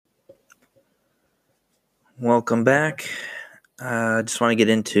Welcome back. I just want to get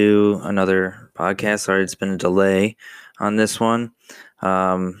into another podcast. Sorry, it's been a delay on this one.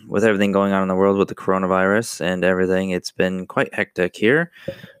 With everything going on in the world with the coronavirus and everything, it's been quite hectic here.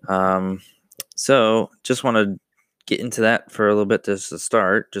 So just want to get into that for a little bit just to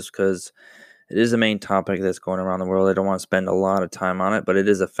start, just because it is a main topic that's going around the world. I don't want to spend a lot of time on it, but it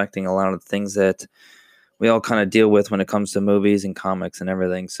is affecting a lot of the things that we all kind of deal with when it comes to movies and comics and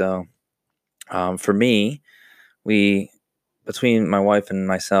everything. So for me, we between my wife and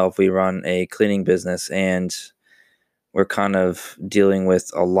myself, we run a cleaning business, and we're kind of dealing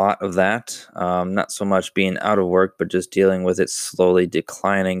with a lot of that. Not so much being out of work, but just dealing with it slowly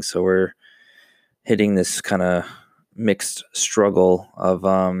declining. So we're hitting this kind of mixed struggle of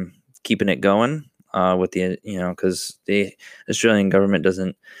keeping it going with because the Australian government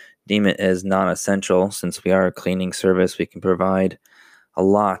doesn't deem it as non-essential. Since we are a cleaning service, we can provide a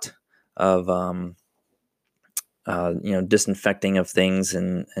lot of disinfecting of things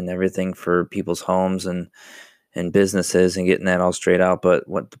and everything for people's homes and businesses and getting that all straight out. But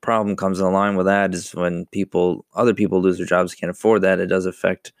what the problem comes in line with that is when other people lose their jobs, can't afford that, it does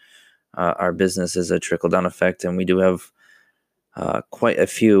affect our business as a trickle down effect. And we do have quite a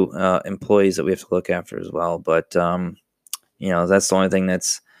few employees that we have to look after as well. But, that's the only thing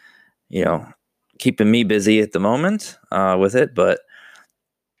that's, keeping me busy at the moment with it. But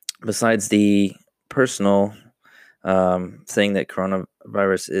besides the personal thing that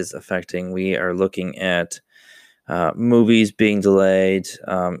coronavirus is affecting, we are looking at movies being delayed,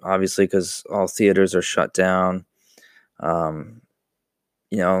 obviously because all theaters are shut down. The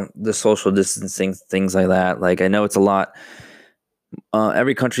social distancing, things like that. Like, I know it's a lot.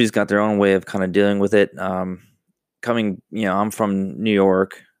 Every country's got their own way of kind of dealing with it. I'm from New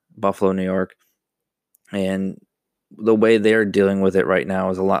York, Buffalo, New York, and the way they're dealing with it right now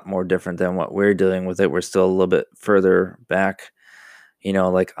is a lot more different than what we're dealing with it. We're still a little bit further back,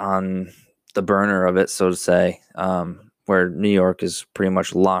 like on the burner of it, so to say, where New York is pretty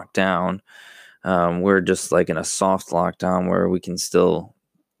much locked down. We're just like in a soft lockdown where we can still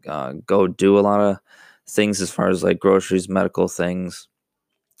go do a lot of things as far as like groceries, medical things,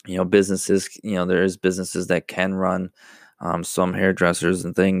 businesses, there is businesses that can run, some hairdressers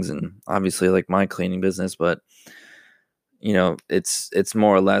and things, and obviously like my cleaning business, but it's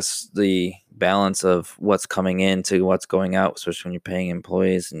more or less the balance of what's coming in to what's going out, especially when you're paying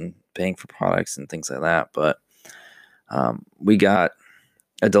employees and paying for products and things like that. But we got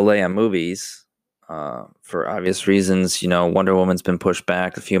a delay on movies for obvious reasons. Wonder Woman's been pushed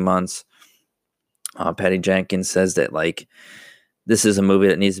back a few months. Patty Jenkins says that this is a movie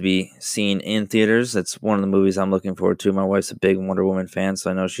that needs to be seen in theaters. That's one of the movies I'm looking forward to. My wife's a big Wonder Woman fan,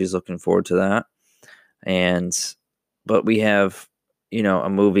 so I know she's looking forward to that. But we have,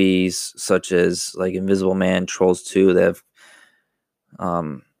 movies such as like Invisible Man, Trolls 2. They have,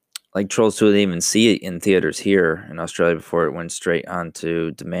 like Trolls 2, they didn't even see it in theaters here in Australia before it went straight onto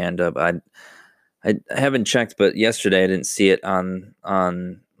demand. I haven't checked, but yesterday I didn't see it on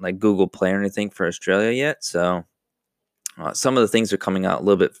like Google Play or anything for Australia yet. So some of the things are coming out a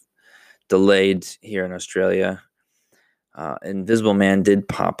little bit delayed here in Australia. Invisible Man did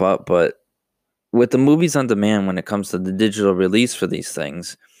pop up, but with the movies on demand, when it comes to the digital release for these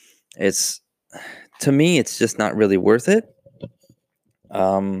things, to me, it's just not really worth it.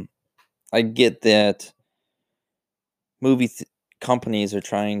 I get that companies are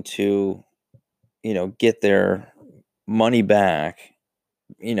trying to, get their money back,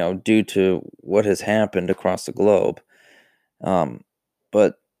 due to what has happened across the globe.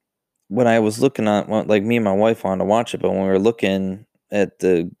 But when I was looking at, like me and my wife wanted to watch it, but when we were looking at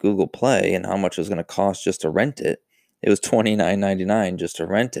the Google Play and how much it was going to cost just to rent it, it was $29.99 just to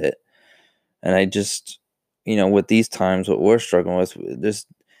rent it. And I just, with these times, what we're struggling with, there's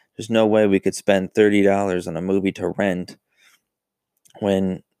no way we could spend $30 on a movie to rent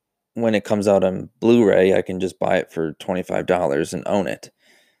when it comes out on Blu-ray. I can just buy it for $25 and own it.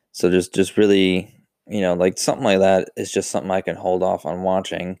 So just really, like something like that is just something I can hold off on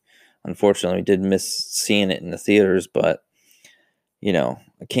watching. Unfortunately, we did miss seeing it in the theaters, but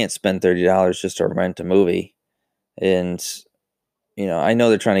I can't spend $30 just to rent a movie. And I know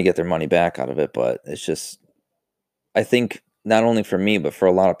they're trying to get their money back out of it, but it's just, I think not only for me, but for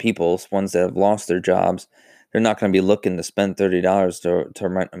a lot of people, ones that have lost their jobs, they're not going to be looking to spend $30 to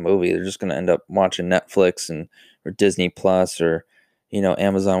rent a movie. They're just going to end up watching Netflix or Disney Plus or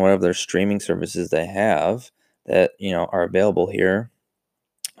Amazon, whatever their streaming services they have that are available here.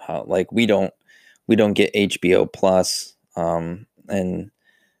 Like we don't get HBO Plus, and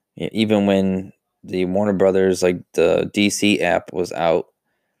even when the Warner Brothers, like the DC app was out,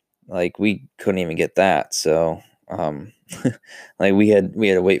 like we couldn't even get that. So like we had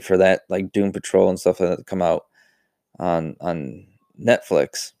to wait for that, like Doom Patrol and stuff like that to come out on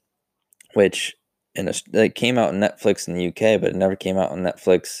Netflix, which it came out on Netflix in the UK, but it never came out on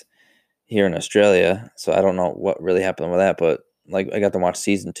Netflix here in Australia. So I don't know what really happened with that, but like I got to watch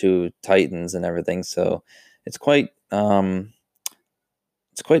season 2 Titans and everything. So it's quite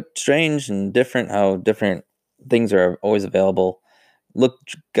it's quite strange and different how different things are always available.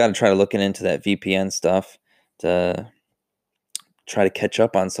 Got to try to looking into that VPN stuff to try to catch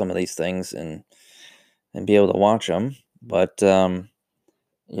up on some of these things and be able to watch them. But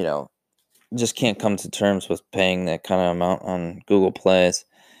you know, just can't come to terms with paying that kind of amount on Google Play's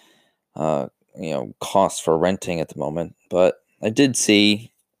costs for renting at the moment. But I did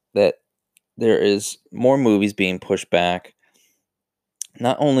see that there is more movies being pushed back.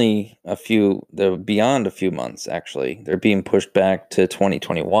 Not only they're beyond a few months, actually. They're being pushed back to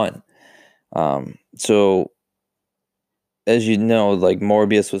 2021. So, as you know, like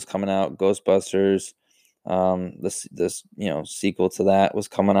Morbius was coming out, Ghostbusters, this sequel to that was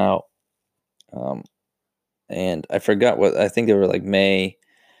coming out. And I forgot I think they were like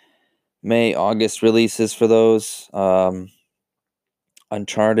August releases for those.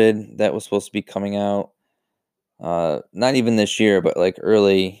 Uncharted, that was supposed to be coming out. Not even this year, but like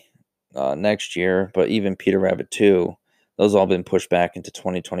early next year. But even Peter Rabbit 2, those all been pushed back into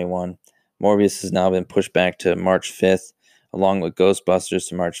 2021. Morbius has now been pushed back to March 5th, along with Ghostbusters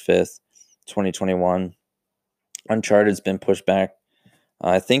to March 5th, 2021. Uncharted's been pushed back.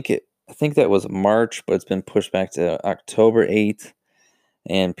 I think that was March, but it's been pushed back to October 8th.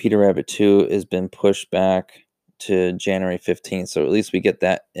 And Peter Rabbit 2 has been pushed back to January 15th. So at least we get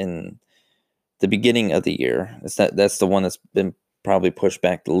that in the beginning of the year. That's the one that's been probably pushed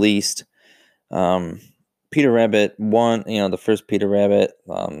back the least. Peter Rabbit 1, the first Peter Rabbit,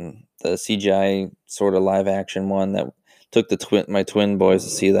 the CGI sort of live action one that took my twin boys to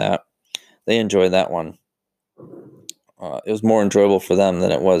see that. They enjoyed that one. It was more enjoyable for them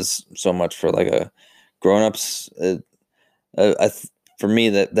than it was so much for like a grown-ups. For me,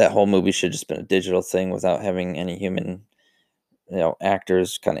 that whole movie should have just been a digital thing without having any human,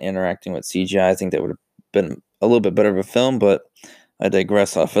 actors kind of interacting with CGI. I think that would have been a little bit better of a film, but I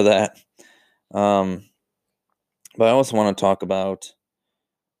digress off of that. But I also want to talk about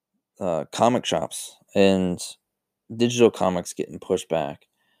comic shops and digital comics getting pushed back.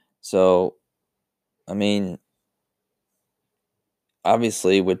 So, I mean,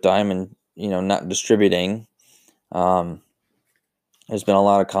 obviously with Diamond, not distributing, there's been a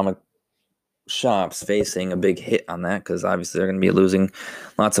lot of comic shops facing a big hit on that because obviously they're going to be losing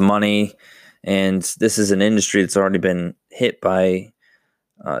lots of money. And this is an industry that's already been hit by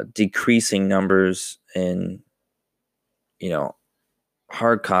decreasing numbers in,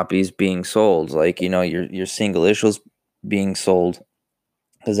 hard copies being sold. Like, your single issues being sold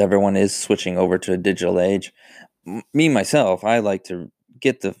because everyone is switching over to a digital age. Me, myself, I like to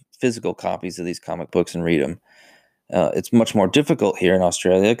get the physical copies of these comic books and read them. It's much more difficult here in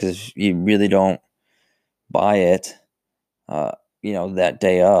Australia because you really don't buy it, that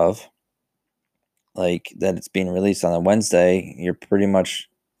day of, like that it's being released on a Wednesday. You're pretty much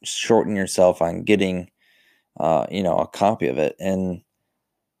shorting yourself on getting, a copy of it. And,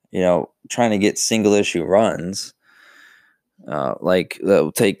 trying to get single issue runs, like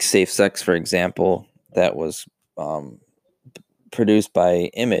take Safe Sex, for example, that was produced by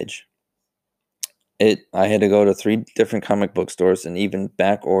Image. I had to go to 3 different comic book stores and even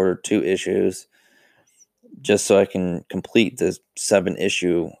back order 2 issues just so I can complete this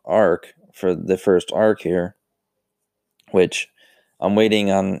 7-issue arc for the first arc here, which I'm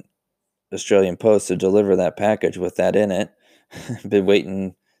waiting on Australian Post to deliver that package with that in it. Been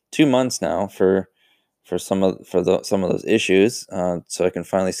waiting 2 months now for some of those issues, so I can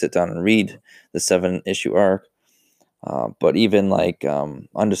finally sit down and read the 7-issue arc. But even like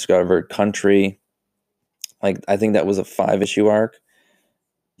Undiscovered Country, like I think that was a 5-issue arc,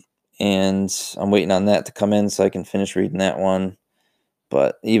 and I'm waiting on that to come in so I can finish reading that one.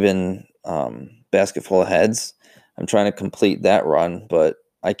 But even Basket Full of Heads, I'm trying to complete that run, but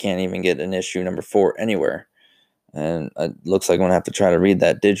I can't even get an issue number 4 anywhere. And it looks like I'm going to have to try to read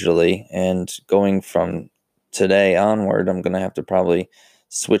that digitally. And going from today onward, I'm going to have to probably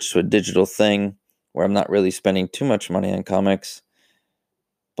switch to a digital thing where I'm not really spending too much money on comics,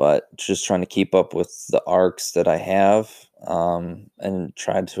 but just trying to keep up with the arcs that I have, and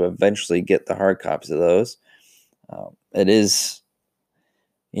try to eventually get the hard copies of those. It is,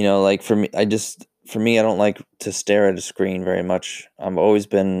 like for me, I don't like to stare at a screen very much. I've always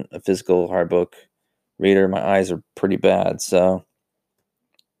been a physical hard book reader. My eyes are pretty bad, so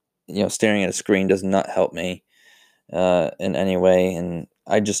staring at a screen does not help me in any way. And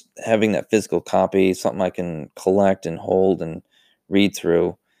I just having that physical copy, something I can collect and hold and read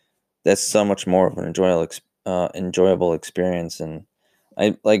through, that's so much more of an enjoyable experience. And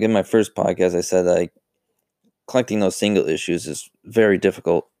I like in my first podcast, I said like collecting those single issues is very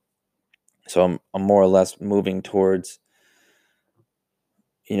difficult. So I'm more or less moving towards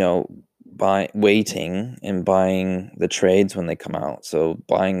you know waiting and buying the trades when they come out. So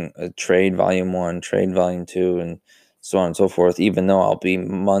buying a trade volume 1, trade volume 2, and so on and so forth, even though I'll be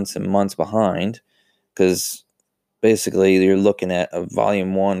months and months behind, because basically you're looking at a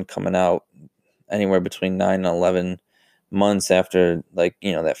volume 1 coming out anywhere between 9 and 11 months after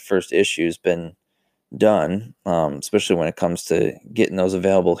that first issue's been done, especially when it comes to getting those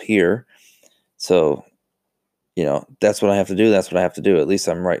available here. So that's what I have to do. That's what I have to do. At least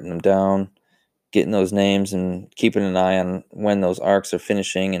I'm writing them down, getting those names and keeping an eye on when those arcs are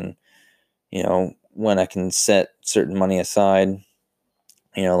finishing, and when I can set certain money aside,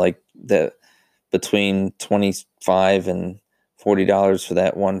 like the between 25 and $40 for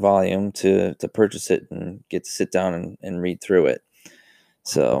that one volume to purchase it and get to sit down and read through it.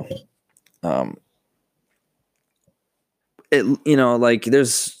 So it like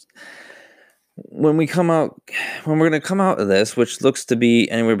there's when we're going to come out of this, which looks to be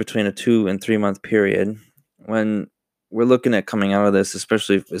anywhere between a 2 and 3 month period, when we're looking at coming out of this,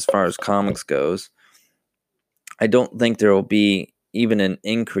 especially as far as comics goes, I don't think there will be even an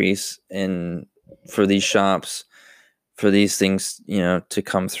increase for these shops, for these things, to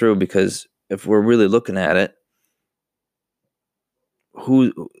come through, because if we're really looking at it,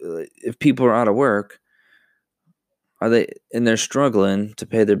 if people are out of work, they're struggling to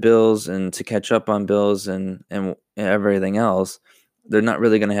pay their bills and to catch up on bills and everything else, they're not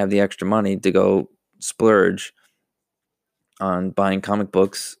really going to have the extra money to go splurge on buying comic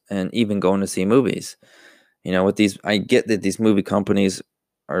books and even going to see movies. With these, I get that these movie companies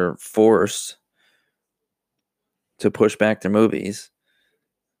are forced to push back their movies,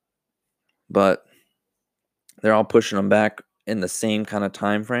 but they're all pushing them back in the same kind of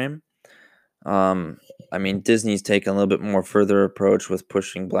time frame. I mean, Disney's taken a little bit more further approach with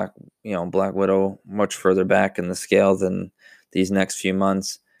pushing Black Widow much further back in the scale than these next few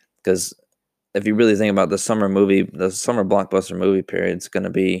months. Because if you really think about the summer blockbuster movie period, it's going to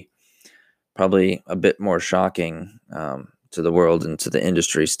be probably a bit more shocking to the world and to the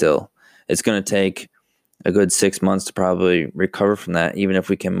industry still. It's going to take a good 6 months to probably recover from that, even if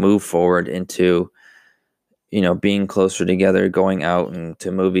we can move forward into being closer together, going out and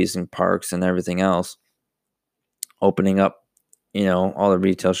to movies and parks and everything else, opening up, all the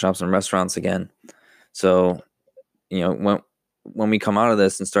retail shops and restaurants again. So, when we come out of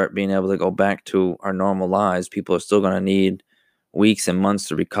this and start being able to go back to our normal lives, people are still going to need weeks and months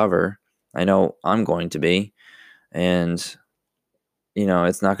to recover. I know I'm going to be, and,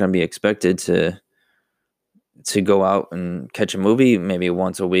 it's not going to be expected to go out and catch a movie maybe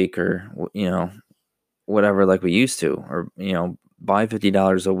once a week or, whatever, like we used to, or, buy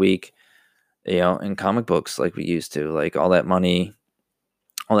 $50 a week, in comic books like we used to. Like all that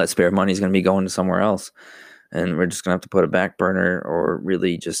spare money is going to be going to somewhere else. And we're just going to have to put a back burner or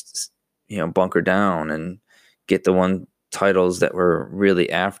really just, bunker down and get the one titles that we're really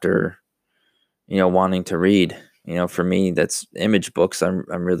after, wanting to read. For me, that's Image books. I'm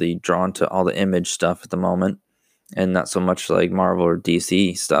really drawn to all the Image stuff at the moment, and not so much like Marvel or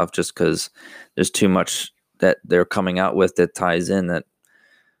DC stuff, just because there's too much that they're coming out with that ties in that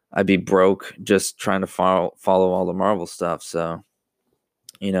I'd be broke just trying to follow all the Marvel stuff. So,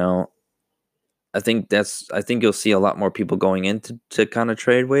 I think you'll see a lot more people going into kind of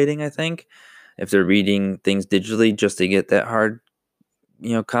trade waiting. I think if they're reading things digitally just to get that hard,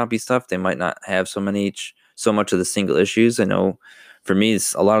 copy stuff, they might not have so much of the single issues. I know for me,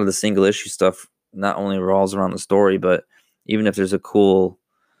 it's a lot of the single issue stuff not only revolves around the story, but even if there's a cool,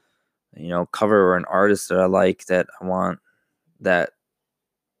 cover or an artist that I like, that I want that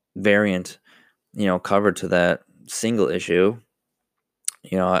variant, cover to that single issue,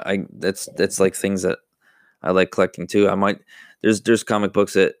 I that's like things that I like collecting too. There's comic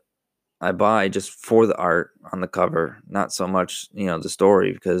books that I buy just for the art on the cover, not so much, the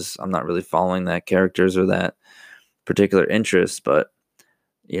story, because I'm not really following that characters or that particular interest. But,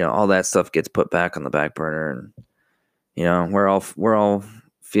 all that stuff gets put back on the back burner, and, we're all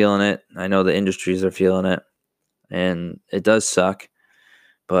feeling it. I know the industries are feeling it, and it does suck.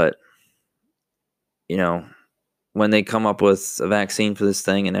 But, when they come up with a vaccine for this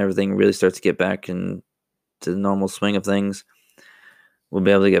thing and everything really starts to get back into the normal swing of things, we'll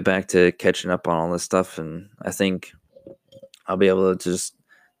be able to get back to catching up on all this stuff. And I think I'll be able to just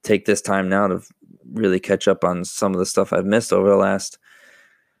take this time now to really catch up on some of the stuff I've missed over the last,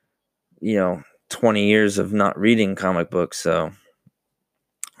 20 years of not reading comic books. So,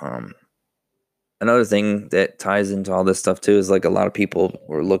 um, another thing that ties into all this stuff too is like a lot of people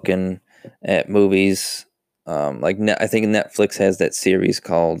were looking at movies. I think Netflix has that series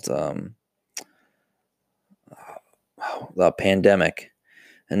called The Pandemic,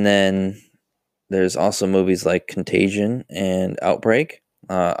 and then there's also movies like Contagion and Outbreak.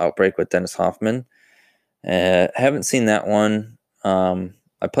 Outbreak with Dennis Hoffman. Haven't seen that one.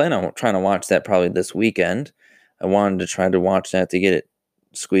 I plan on trying to watch that probably this weekend. I wanted to try to watch that to get it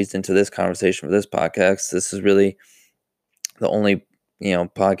squeezed into this conversation for this podcast. This is really the only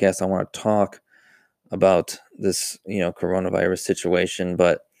podcast I want to talk about this coronavirus situation.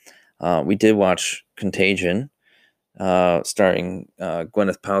 But we did watch Contagion, starring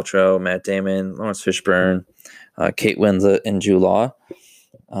Gwyneth Paltrow, Matt Damon, Lawrence Fishburne, Kate Winslet, and Jude Law.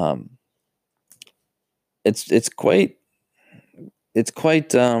 It's quite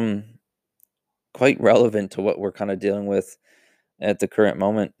quite relevant to what we're kind of dealing with at the current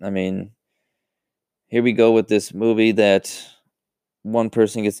moment. I mean, here we go with this movie that one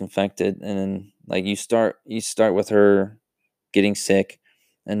person gets infected, and then like you start with her getting sick,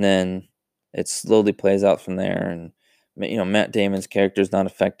 and then it slowly plays out from there. And Matt Damon's character is not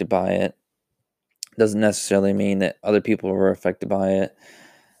affected by it. Doesn't necessarily mean that other people were affected by it.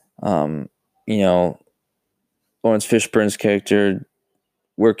 You know, Lawrence Fishburne's character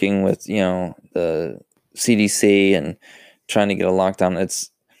working with the CDC and trying to get a lockdown.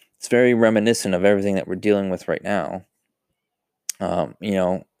 It's very reminiscent of everything that we're dealing with right now.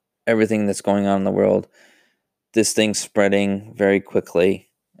 Everything that's going on in the world. This thing's spreading very quickly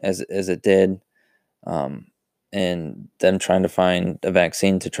as it did, and them trying to find a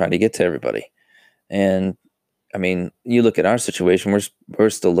vaccine to try to get to everybody. And I mean, you look at our situation; we're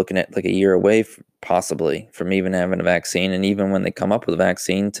still looking at like a year away, possibly, from even having a vaccine. And even when they come up with a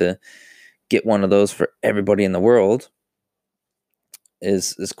vaccine, to get one of those for everybody in the world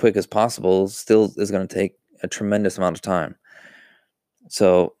is as quick as possible, still is going to take a tremendous amount of time.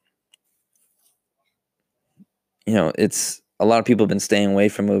 So, it's a lot of people have been staying away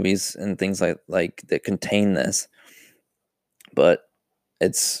from movies and things like that contain this. But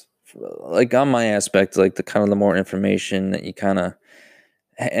it's like on my aspect, like the kind of the more information that you kind of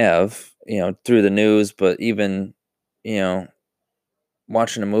have, through the news, but even,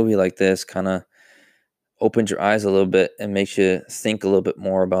 watching a movie like this kind of opens your eyes a little bit and makes you think a little bit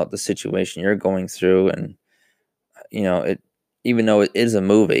more about the situation you're going through. And, it, even though it is a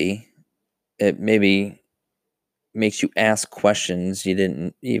movie, it maybe makes you ask questions you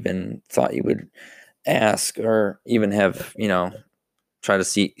didn't even thought you would ask, or even have, try to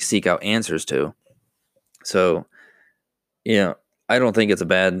seek out answers to. So, I don't think it's a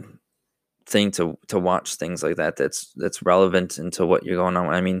bad thing to watch things like that. That's relevant into what you're going on.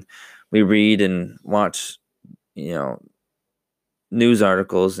 I mean, we read and watch, news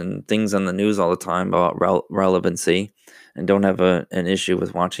articles and things on the news all the time about relevancy, and don't have an issue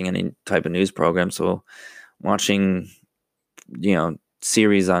with watching any type of news program. So watching,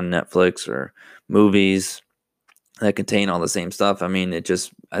 series on Netflix or movies that contain all the same stuff, I mean, it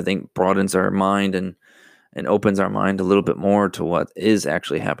just, I think, broadens our mind and opens our mind a little bit more to what is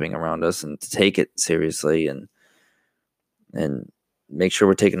actually happening around us, and to take it seriously and make sure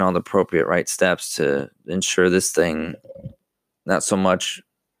we're taking all the appropriate right steps to ensure this thing, not so much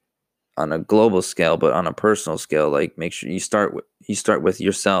on a global scale, but on a personal scale. Like, make sure you start with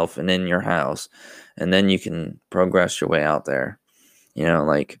yourself and in your house, and then you can progress your way out there.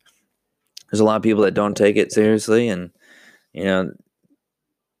 Like, there's a lot of people that don't take it seriously, and they're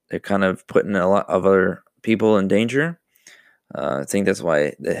kind of putting a lot of other people in danger. I think that's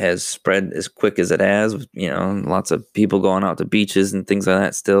why it has spread as quick as it has. Lots of people going out to beaches and things like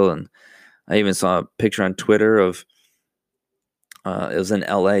that still. And I even saw a picture on Twitter of it was in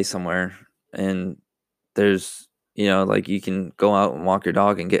LA somewhere, and there's like, you can go out and walk your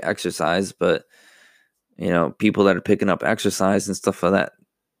dog and get exercise, but people that are picking up exercise and stuff like that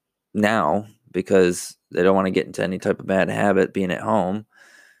now because they don't want to get into any type of bad habit being at home.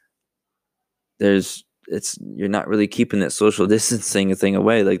 You're not really keeping that social distancing thing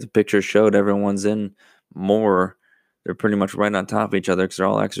away. Like the picture showed, everyone's in more. They're pretty much right on top of each other because they're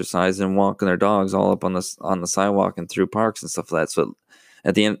all exercising and walking their dogs all up on the sidewalk and through parks and stuff like that. So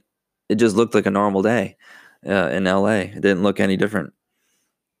at the end, it just looked like a normal day in LA. It didn't look any different.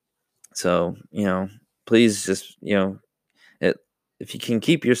 So please just if you can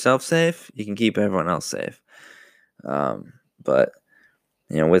keep yourself safe, you can keep everyone else safe. But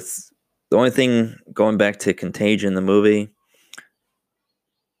with the only thing, going back to Contagion, the movie,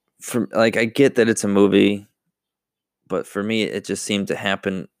 for like, I get that it's a movie, but for me, it just seemed to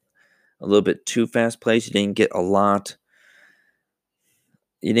happen a little bit too fast paced. You didn't get a lot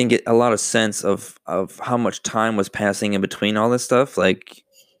of sense of how much time was passing in between all this stuff. Like,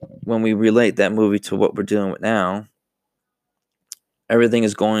 when we relate that movie to what we're dealing with now, everything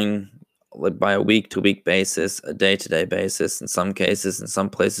is going like by a week to week basis, a day to day basis in some cases, in some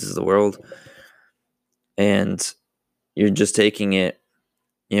places of the world. And you're just taking it,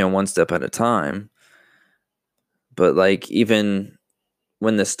 one step at a time. But like, even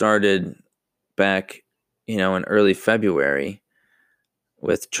when this started back, in early February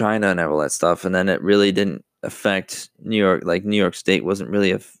with China and all that stuff, and then it really didn't affect New York. Like, New York State wasn't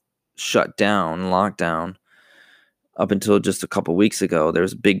really shut down, lockdown up until just a couple weeks ago. There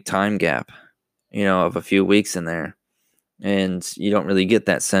was a big time gap, of a few weeks in there, and you don't really get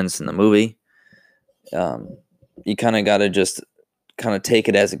that sense in the movie. You kind of got to just kind of take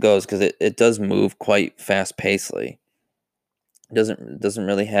it as it goes, because it does move quite fast pacedly. It doesn't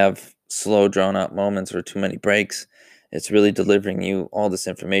really have slow, drawn out moments or too many breaks. It's really delivering you all this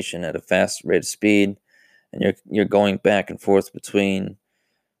information at a fast rate of speed, and you're going back and forth between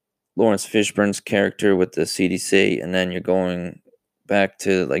Lawrence Fishburne's character with the CDC, and then you're going back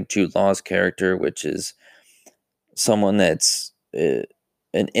to like Jude Law's character, which is someone that's an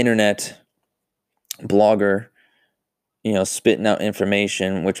internet blogger, spitting out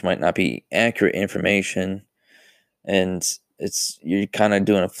information which might not be accurate information, and you're kind of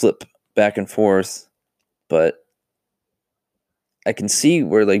doing a flip back and forth. But I can see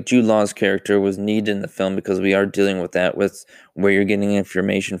where like Jude Law's character was needed in the film, because we are dealing with that, with where you're getting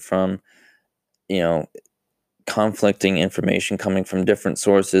information from, conflicting information coming from different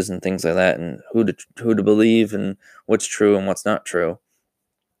sources and things like that, and who to believe and what's true and what's not true.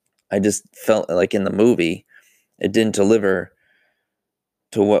 I just felt like in the movie, it didn't deliver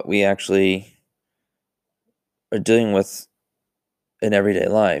to what we actually are dealing with in everyday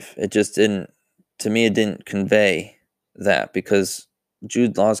life. It just didn't, to me, it didn't convey that, because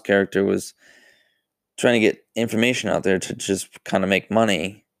Jude Law's character was trying to get information out there to just kind of make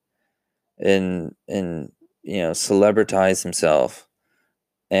money and celebritize himself.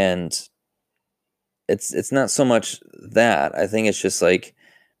 And it's not so much that. I think it's just like,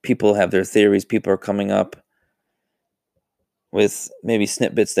 people have their theories. People are coming up with maybe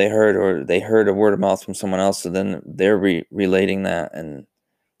snippets they heard, or they heard a word of mouth from someone else, so then they're relating that. And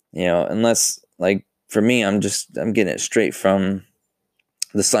unless, like, for me, I'm getting it straight from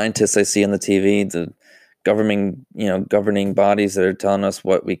the scientists I see on the TV, the governing bodies that are telling us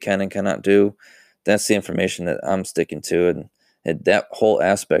what we can and cannot do. That's the information that I'm sticking to. And that whole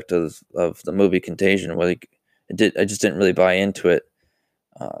aspect of the movie Contagion, I just didn't really buy into it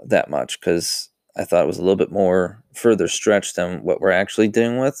that much, because I thought it was a little bit more further stretched than what we're actually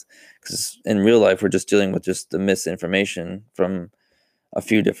dealing with. Because in real life, we're just dealing with just the misinformation from a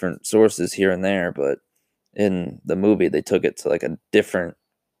few different sources here and there. But in the movie, they took it to like a different,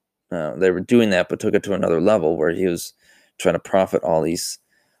 they were doing that, but took it to another level, where he was trying to profit all these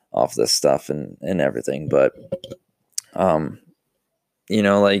off this stuff and everything. But,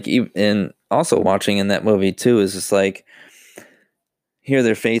 like, and also watching in that movie too, is just like, here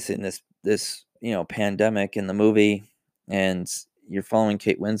they're facing this pandemic in the movie, and you're following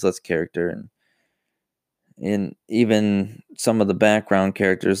Kate Winslet's character, and even some of the background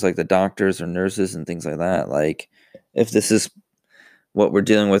characters, like the doctors or nurses and things like that. Like, if this is what we're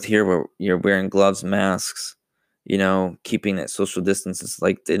dealing with here, where you're wearing gloves, masks, keeping that social distance, it's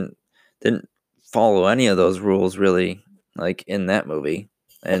like didn't follow any of those rules really, like in that movie.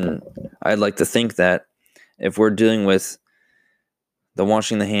 And I'd like to think that if we're dealing with the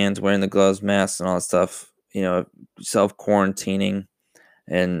washing the hands, wearing the gloves, masks, and all that stuff, self-quarantining,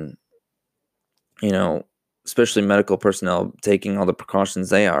 and, especially medical personnel taking all the precautions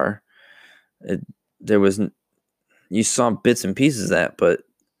they are, you saw bits and pieces of that, but,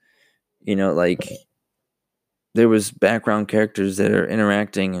 like, there was background characters that are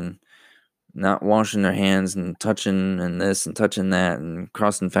interacting and not washing their hands and touching and this and touching that and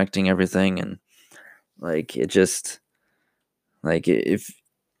cross-infecting everything. And, like, it just, like, if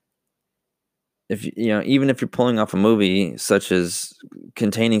even if you're pulling off a movie such as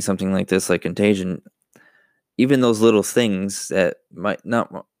containing something like this, like Contagion, even those little things that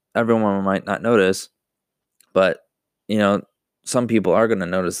everyone might not notice, but some people are going to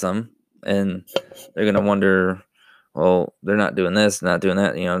notice them, and they're going to wonder, well, they're not doing this, not doing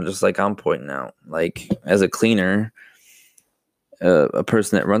that, just like I'm pointing out. Like, as a cleaner, a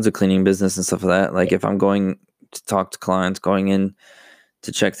person that runs a cleaning business and stuff like that, like, if I'm going to talk to clients, going in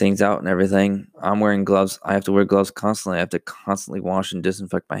to check things out and everything. I'm wearing gloves. I have to wear gloves constantly. I have to constantly wash and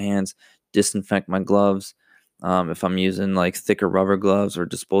disinfect my hands, disinfect my gloves. If I'm using like thicker rubber gloves or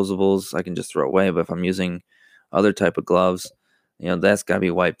disposables, I can just throw away. But if I'm using other type of gloves, that's got to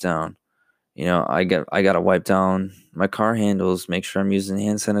be wiped down. I got to wipe down my car handles, make sure I'm using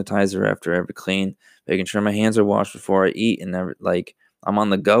hand sanitizer after every clean, making sure my hands are washed before I eat, and like I'm on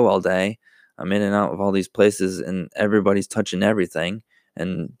the go all day. I'm in and out of all these places, and everybody's touching everything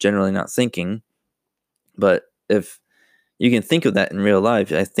and generally not thinking. But if you can think of that in real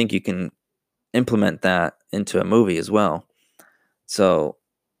life, I think you can implement that into a movie as well. So,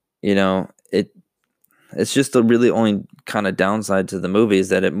 it's just the really only kind of downside to the movie is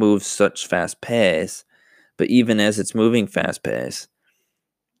that it moves such fast pace. But even as it's moving fast pace,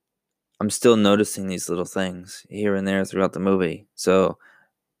 I'm still noticing these little things here and there throughout the movie. So,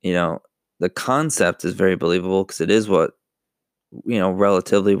 you know, the concept is very believable because it is what,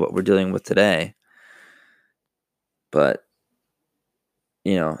 relatively what we're dealing with today. But,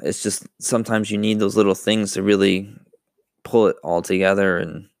 it's just sometimes you need those little things to really pull it all together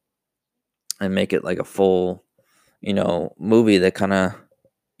and make it like a full, movie that kind of,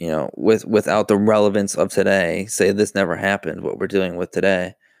 without the relevance of today, say this never happened, what we're dealing with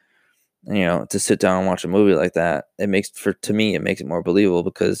today. To sit down and watch a movie like that, it makes it more believable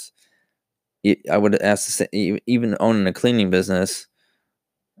because I would ask the even owning a cleaning business,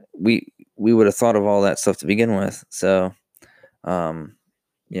 we would have thought of all that stuff to begin with. So, um,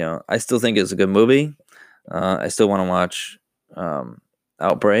 I still think it's a good movie. I still want to watch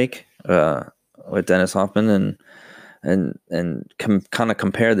Outbreak with Dennis Hoffman and kind of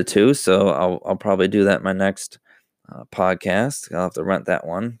compare the two. So I'll probably do that in my next podcast. I'll have to rent that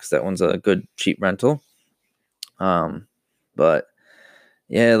one because that one's a good cheap rental. But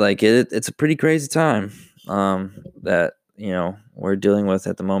yeah, like it's a pretty crazy time that we're dealing with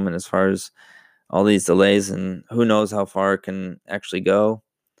at the moment as far as all these delays, and who knows how far it can actually go.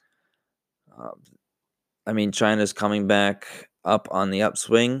 I mean, China's coming back up on the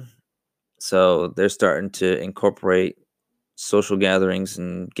upswing, so they're starting to incorporate social gatherings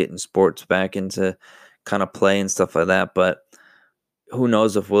and getting sports back into kind of play and stuff like that. But who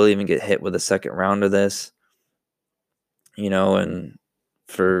knows if we'll even get hit with a second round of this, and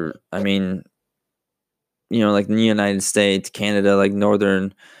I mean, like in the United States, Canada, like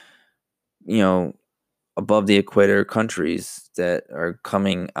northern, you know, above the equator countries that are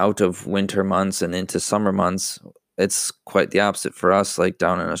coming out of winter months and into summer months, it's quite the opposite for us, like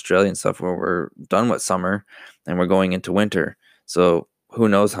down in Australia and stuff, where we're done with summer and we're going into winter. So who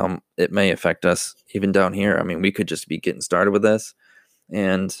knows how it may affect us even down here. I mean, we could just be getting started with this,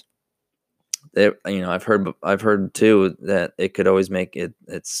 and I've heard too that it could always make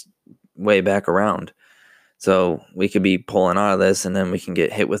its way back around. So we could be pulling out of this, and then we can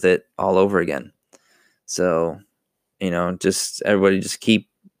get hit with it all over again. So, just everybody just keep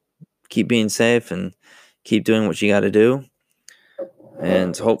being safe and keep doing what you got to do.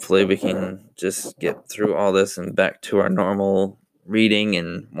 And hopefully we can just get through all this and back to our normal reading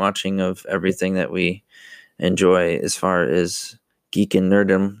and watching of everything that we enjoy as far as geek and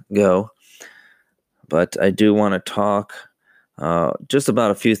nerdom go. But I do want to talk just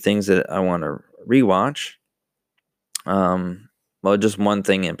about a few things that I want to rewatch. Well, just one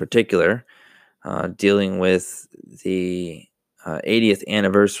thing in particular, dealing with the 80th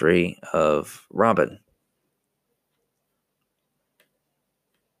anniversary of Robin.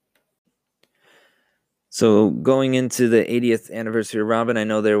 So going into the 80th anniversary of Robin, I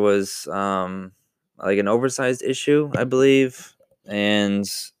know there was like an oversized issue, I believe, and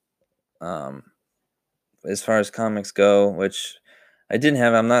um, as far as comics go, which I didn't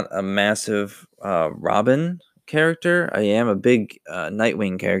have. I'm not a massive Robin character. I am a big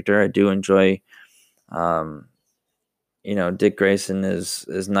Nightwing character. I do enjoy, um, Dick Grayson is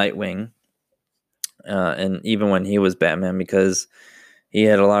Nightwing, and even when he was Batman, because he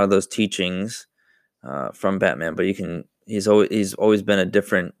had a lot of those teachings from Batman. But he's always been a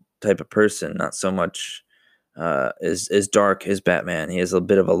different type of person. Not so much as dark as Batman. He has a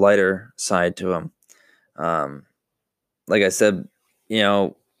bit of a lighter side to him. Like I said,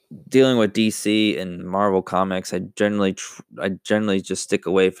 dealing with DC and Marvel comics, I generally just stick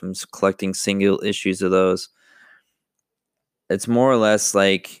away from collecting single issues of those. It's more or less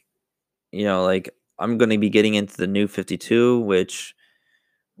like, like I'm going to be getting into the New 52, which,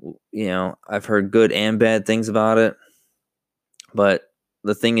 I've heard good and bad things about it. But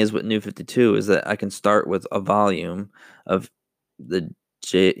the thing is with New 52 is that I can start with a volume of the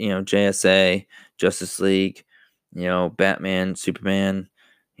JSA, Justice League, Batman, Superman,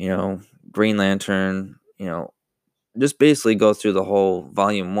 Green Lantern, just basically go through the whole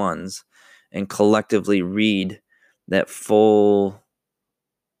volume ones and collectively read that full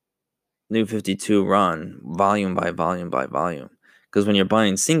New 52 run, volume by volume by volume. Because when you're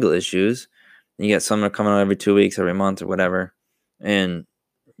buying single issues, you get some that are coming out every 2 weeks, every month, or whatever, and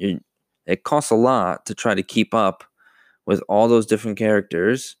it costs a lot to try to keep up with all those different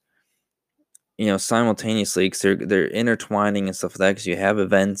characters, simultaneously, because they're intertwining and stuff like that. Because you have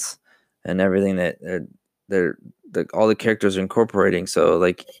events and everything that all the characters are incorporating. So,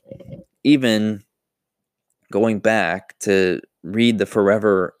 like, even going back to read the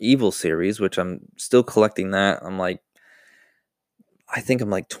Forever Evil series, which I'm still collecting that. I think I'm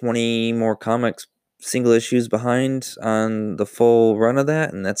like 20 more comics single issues behind on the full run of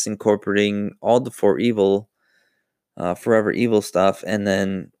that, and that's incorporating all the Forever Evil stuff, and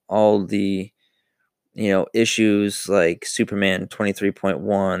then all the issues like Superman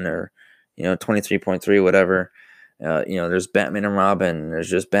 23.1 or 23.3, whatever. There's Batman and Robin, there's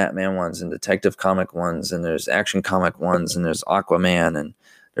just Batman ones and Detective Comic ones, and there's Action Comic ones, and there's Aquaman, and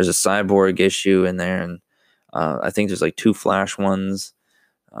there's a Cyborg issue in there, and I think there's like 2 Flash ones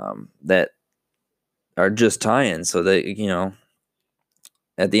that are just tie-ins. So that,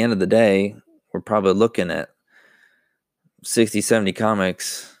 at the end of the day, we're probably looking at 60, 70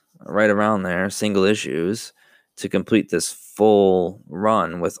 comics right around there, single issues, to complete this full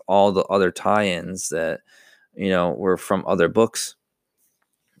run with all the other tie-ins that, were from other books.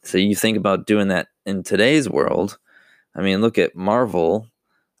 So you think about doing that in today's world. I mean, look at Marvel.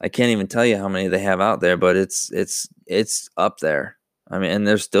 I can't even tell you how many they have out there, but it's up there. I mean, and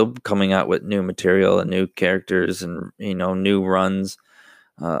they're still coming out with new material and new characters and new runs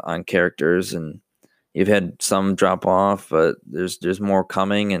on characters, and you've had some drop off, but there's more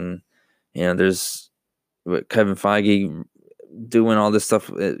coming, and there's Kevin Feige doing all this stuff.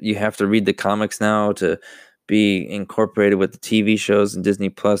 You have to read the comics now to be incorporated with the TV shows and Disney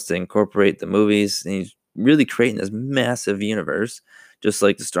Plus to incorporate the movies. And he's really creating this massive universe, just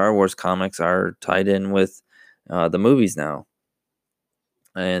like the Star Wars comics are tied in with the movies now.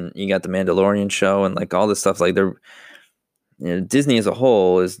 And you got the Mandalorian show and like all this stuff. Like Disney as a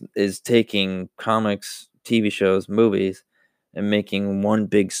whole is taking comics, TV shows, movies, and making one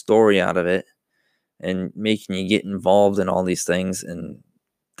big story out of it, and making you get involved in all these things. And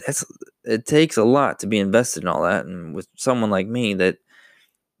it takes a lot to be invested in all that. And with someone like me that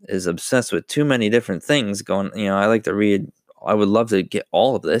is obsessed with too many different things going, I like to read. I would love to get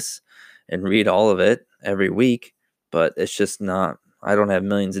all of this and read all of it every week, but it's just not. I don't have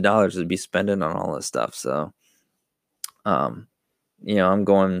millions of dollars to be spending on all this stuff. So, I'm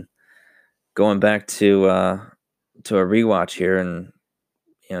going back to a rewatch here, and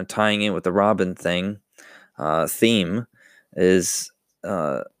tying in with the Robin theme is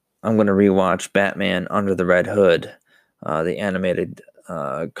I'm going to rewatch Batman Under the Red Hood, the animated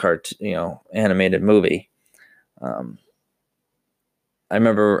animated movie. I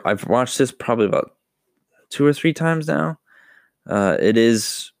remember I've watched this probably about 2 or 3 times now. It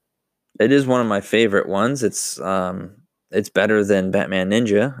is one of my favorite ones. It's better than Batman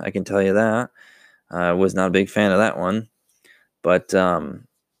Ninja, I can tell you that. I was not a big fan of that one, but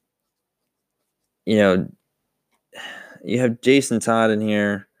you have Jason Todd in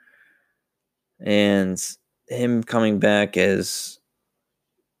here, and him coming back as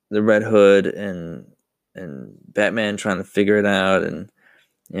the Red Hood, and Batman trying to figure it out, and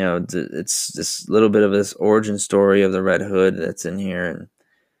it's this little bit of this origin story of the Red Hood that's in here, and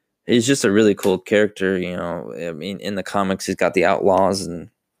he's just a really cool character. I mean, in the comics, he's got the Outlaws and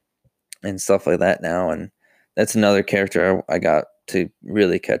stuff like that now, and that's another character I got to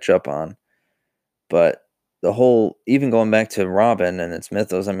really catch up on. But the whole, even going back to Robin and its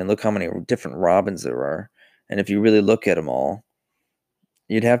mythos, I mean, look how many different Robins there are, and if you really look at them all,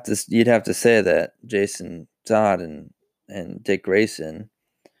 you'd have to say that Jason Todd and Dick Grayson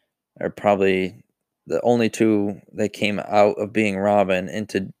are probably the only 2 that came out of being Robin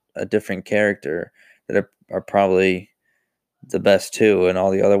into a different character that are probably the best 2, and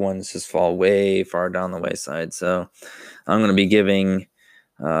all the other ones just fall way far down the wayside. So I'm going to be giving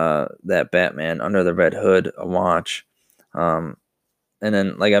that Batman Under the Red Hood a watch. And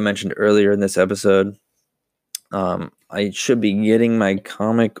then, like I mentioned earlier in this episode, I should be getting my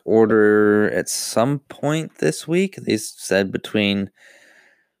comic order at some point this week. They said between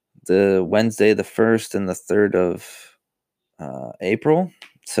the Wednesday the 1st and the 3rd of April.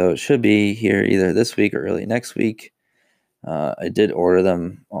 So it should be here either this week or early next week. I did order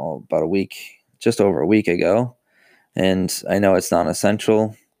them about just over a week ago. And I know it's not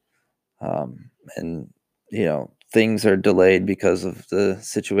essential. And, things are delayed because of the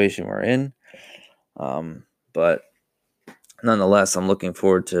situation we're in. But nonetheless, I'm looking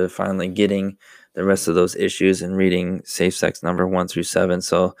forward to finally getting the rest of those issues and reading Safe Sex number 1 through 7.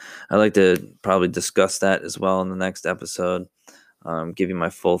 So I'd like to probably discuss that as well in the next episode. Give you my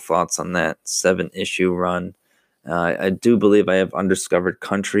full thoughts on that 7-issue run. I do believe I have Undiscovered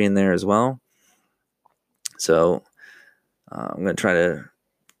Country in there as well. So I'm going to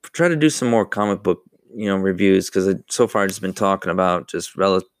try to do some more comic book, reviews, because so far I've just been talking about just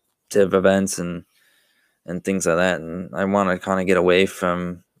relative events and things like that, and I want to kind of get away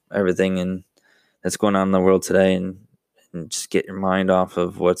from everything that's going on in the world today, and just get your mind off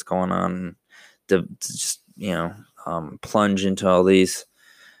of what's going on, and to just plunge into all these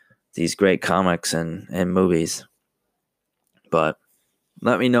great comics and movies. But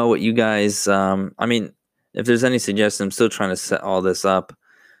let me know what you guys. If there's any suggestions, I'm still trying to set all this up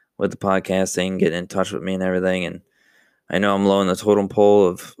with the podcasting, get in touch with me and everything, and I know I'm low in the totem pole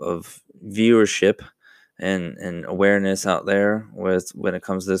of viewership and awareness out there when it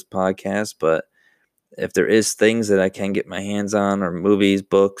comes to this podcast. But if there is things that I can get my hands on, or movies,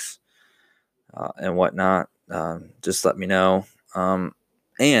 books, and whatnot, just let me know.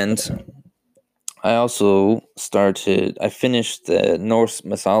 And I also I finished the Norse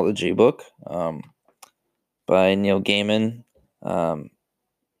mythology book by Neil Gaiman.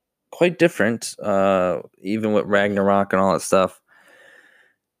 Quite different, even with Ragnarok and all that stuff.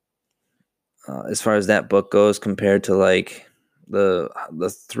 As far as that book goes, compared to like the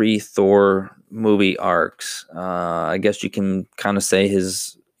 3 Thor movie arcs, I guess you can kind of say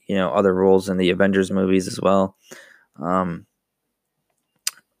his other roles in the Avengers movies as well.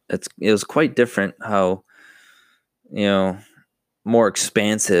 It was quite different how more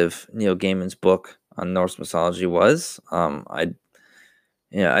expansive Neil Gaiman's book on Norse mythology was. I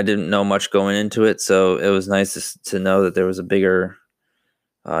didn't know much going into it, so it was nice to know that there was a bigger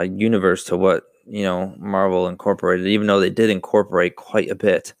universe to what Marvel incorporated, even though they did incorporate quite a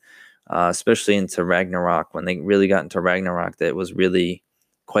bit, especially into Ragnarok. When they really got into Ragnarok, that was really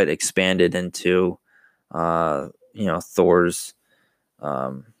quite expanded into Thor's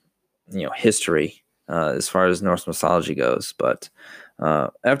history as far as Norse mythology goes. But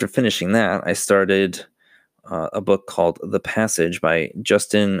after finishing that, I started a book called The Passage by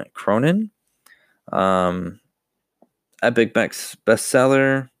Justin Cronin. Epic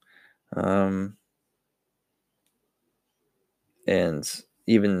bestseller. And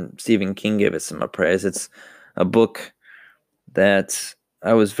even Stephen King gave it some praise. It's a book that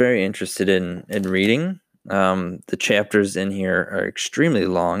I was very interested in reading. The chapters in here are extremely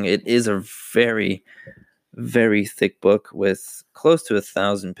long. It is a very, very thick book with close to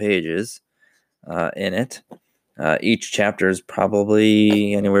 1,000 pages in it. Each chapter is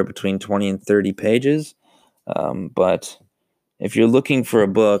probably anywhere between 20 and 30 pages. But if you're looking for a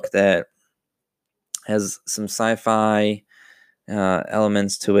book that has some sci-fi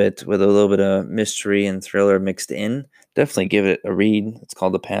elements to it with a little bit of mystery and thriller mixed in, definitely give it a read. It's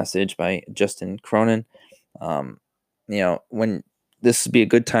called The Passage by Justin Cronin. When this would be a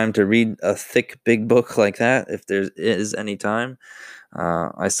good time to read a thick, big book like that, if there is any time.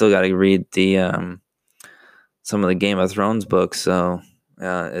 I still got to read the some of the Game of Thrones books, so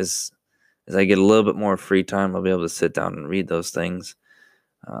as I get a little bit more free time, I'll be able to sit down and read those things.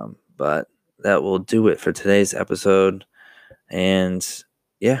 But that will do it for today's episode. And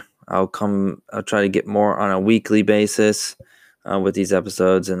yeah, I'll try to get more on a weekly basis with these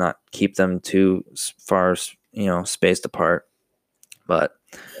episodes and not keep them too far, spaced apart. But,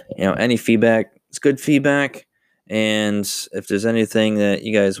 any feedback, it's good feedback. And if there's anything that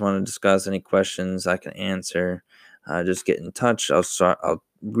you guys want to discuss, any questions I can answer, just get in touch. I'll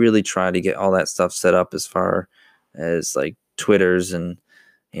really try to get all that stuff set up as far as like Twitters and,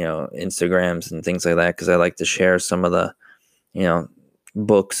 Instagrams and things like that, because I like to share some of the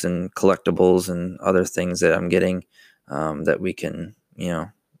books and collectibles and other things that I'm getting that we can,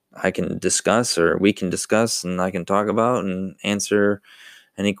 I can discuss, or we can discuss, and I can talk about and answer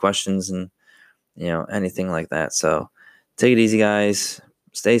any questions and, anything like that. So take it easy, guys.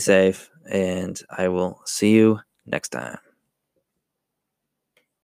 Stay safe, and I will see you next time.